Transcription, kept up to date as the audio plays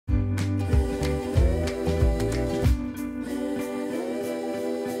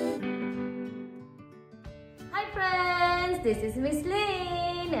this is Miss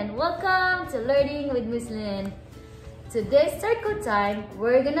Lynn and welcome to Learning with Miss Lynn. Today's circle time,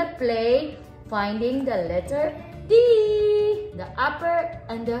 we're gonna play finding the letter D, the upper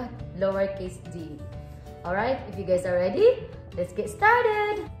and the lowercase d. Alright, if you guys are ready, let's get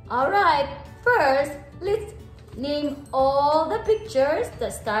started. Alright, first, let's name all the pictures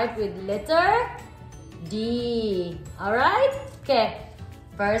that start with letter D. Alright? Okay,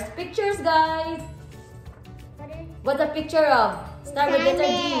 first pictures, guys. What's a picture of? Start with letter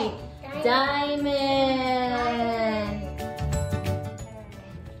D. Diamond.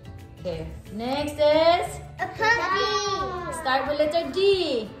 Okay, next is a puppy. Start with letter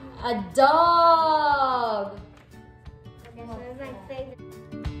D. A dog. That's one of my favorite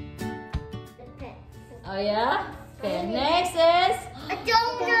pets. Oh yeah? Okay, next is A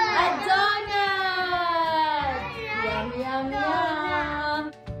donut. a donut. Yum, yum,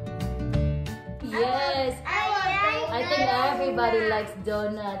 yum. Yes, I think everybody likes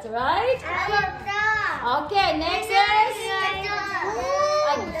donuts, right? I love dog. Okay, next is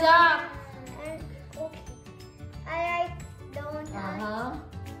a duck. I like donuts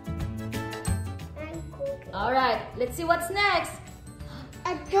and cookies. Alright, let's see what's next.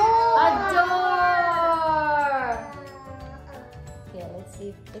 A door. A door. Okay, let's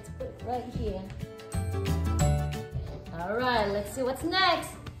see. Let's put it right here. Alright, let's see what's next.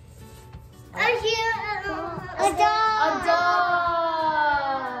 A dog. A dog.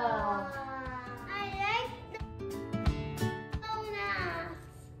 I like donuts.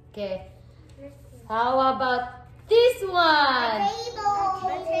 Okay, how about this one?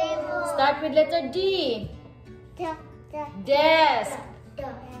 Table. Start with letter D. Desk.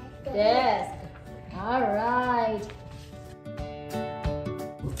 Desk. Alright.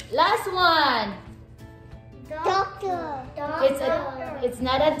 Last one. Doctor. It's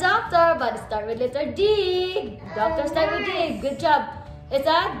not a doctor, but start with letter D. Doctor start with D. Good job. It's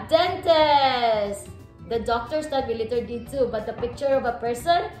a dentist. The doctor start with letter D too, but the picture of a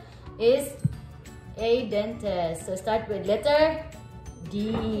person is a dentist. So start with letter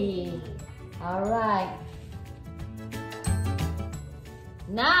D. Alright.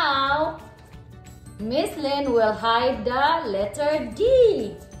 Now, Miss Lynn will hide the letter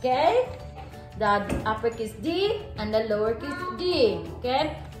D. Okay? The uppercase D and the lowercase d.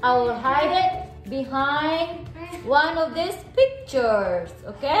 Okay? I will hide it behind one of these pictures.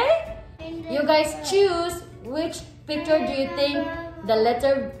 Okay? You guys choose which picture do you think the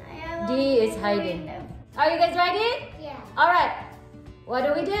letter D is hiding. Are you guys ready? Yeah. Alright. What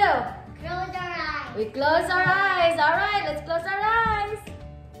do? Close our eyes. We close our eyes. Alright, let's close our eyes.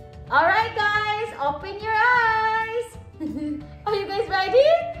 Alright guys, open your eyes. Are you guys ready?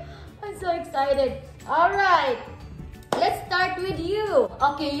 I'm so excited. Alright, let's start with you.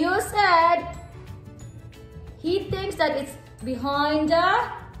 Okay, you said he thinks that it's behind the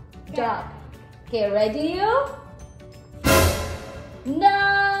duck. Okay, ready you?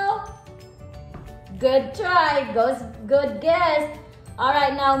 No. Good try. Good guess.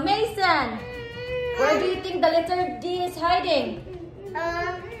 Alright, now Mason. Where do you think the letter D is hiding?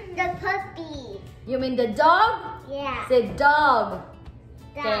 The puppy. You mean the dog? Yeah. Say dog.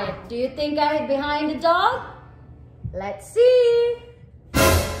 Okay, do you think I hid behind the dog? Let's see.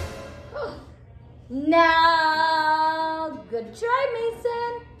 No. Good try,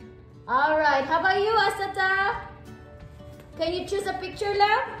 Mason. Alright, how about you, Asata? Can you choose a picture,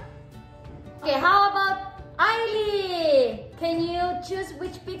 love? Okay, how about Ailey? Can you choose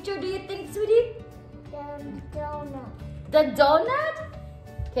which picture do you think, sweetie? The donut. The donut?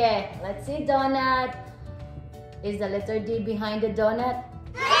 Okay, let's see donut. Is the letter D behind the donut?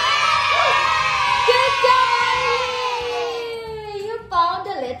 Good job! You found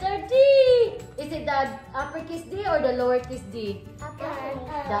the letter D. Is it the uppercase D or the lowercase D?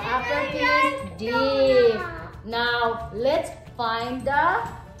 The uppercase D. Now, let's find the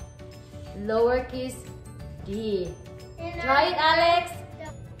lowercase d. Try it, Alex.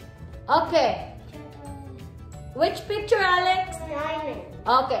 Okay. Which picture, Alex? Diamond.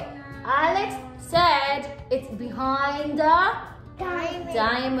 Okay. Alex said it's behind the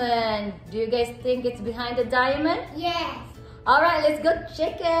diamond. Do you guys think it's behind the diamond? Yes. Alright, let's go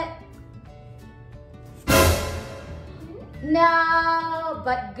check it. No,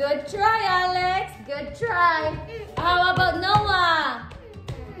 but good try, Alex. Good try. How about Noah?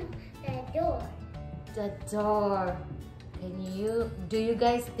 The door. The door. Do you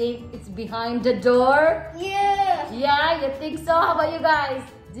guys think it's behind the door? Yeah. Yeah, you think so? How about you guys?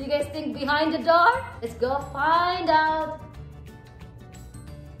 Do you guys think behind the door? Let's go find out.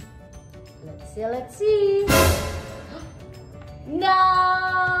 Let's see.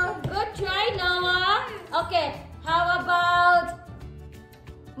 No! Good try, Noah. Okay, How about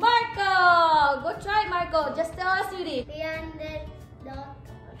Marco? Go try, Marco. Just tell us, sweetie. Behind the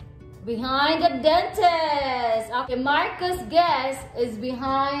doctor. Behind the dentist. Okay, Marco's guess is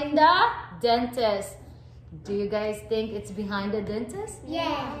behind the dentist. Do you guys think it's behind the dentist?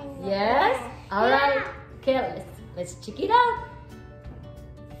 Yes. Yes? Alright. Okay, let's check it out.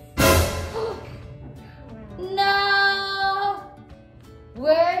 No!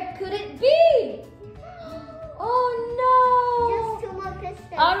 Where could it be? Oh no! Just 2 more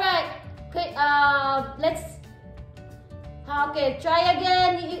pistons. Alright. Okay, let's... Okay, try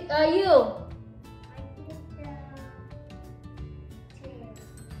again, you. I think the chair.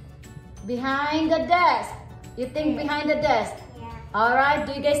 Behind the desk. You think behind the desk? Yeah. Alright,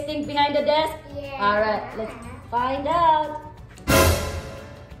 do you guys think behind the desk? Yeah. Alright, let's find out.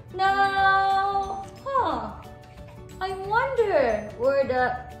 No! Huh. I wonder where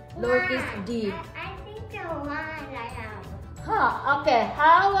the lowercase d. I think the one I have. Huh, okay,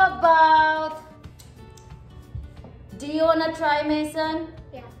 how about... Do you wanna try, Mason?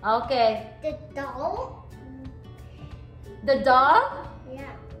 Yeah. Okay. The doll? The doll?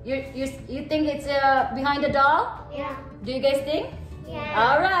 Yeah. You think it's behind the doll? Yeah. Do you guys think? Yeah.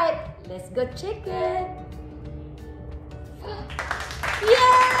 Alright, let's go check it.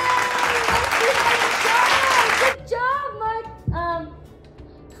 Yay! Good job, Mark.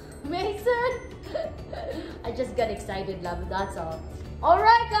 Mason. I just got excited, love. That's all.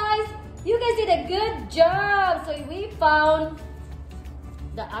 Alright, guys. You guys did a good job. So we found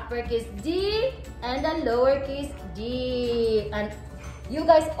the uppercase D and the lowercase d. And you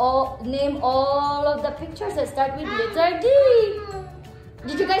guys all name all of the pictures that start with letter D.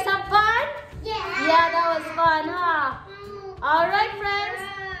 Did you guys have fun? Yeah. Yeah, that was fun, huh? Alright,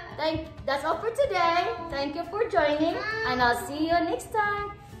 friends. That's all for today. Thank you for joining, and I'll see you next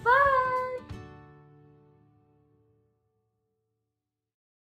time. Bye.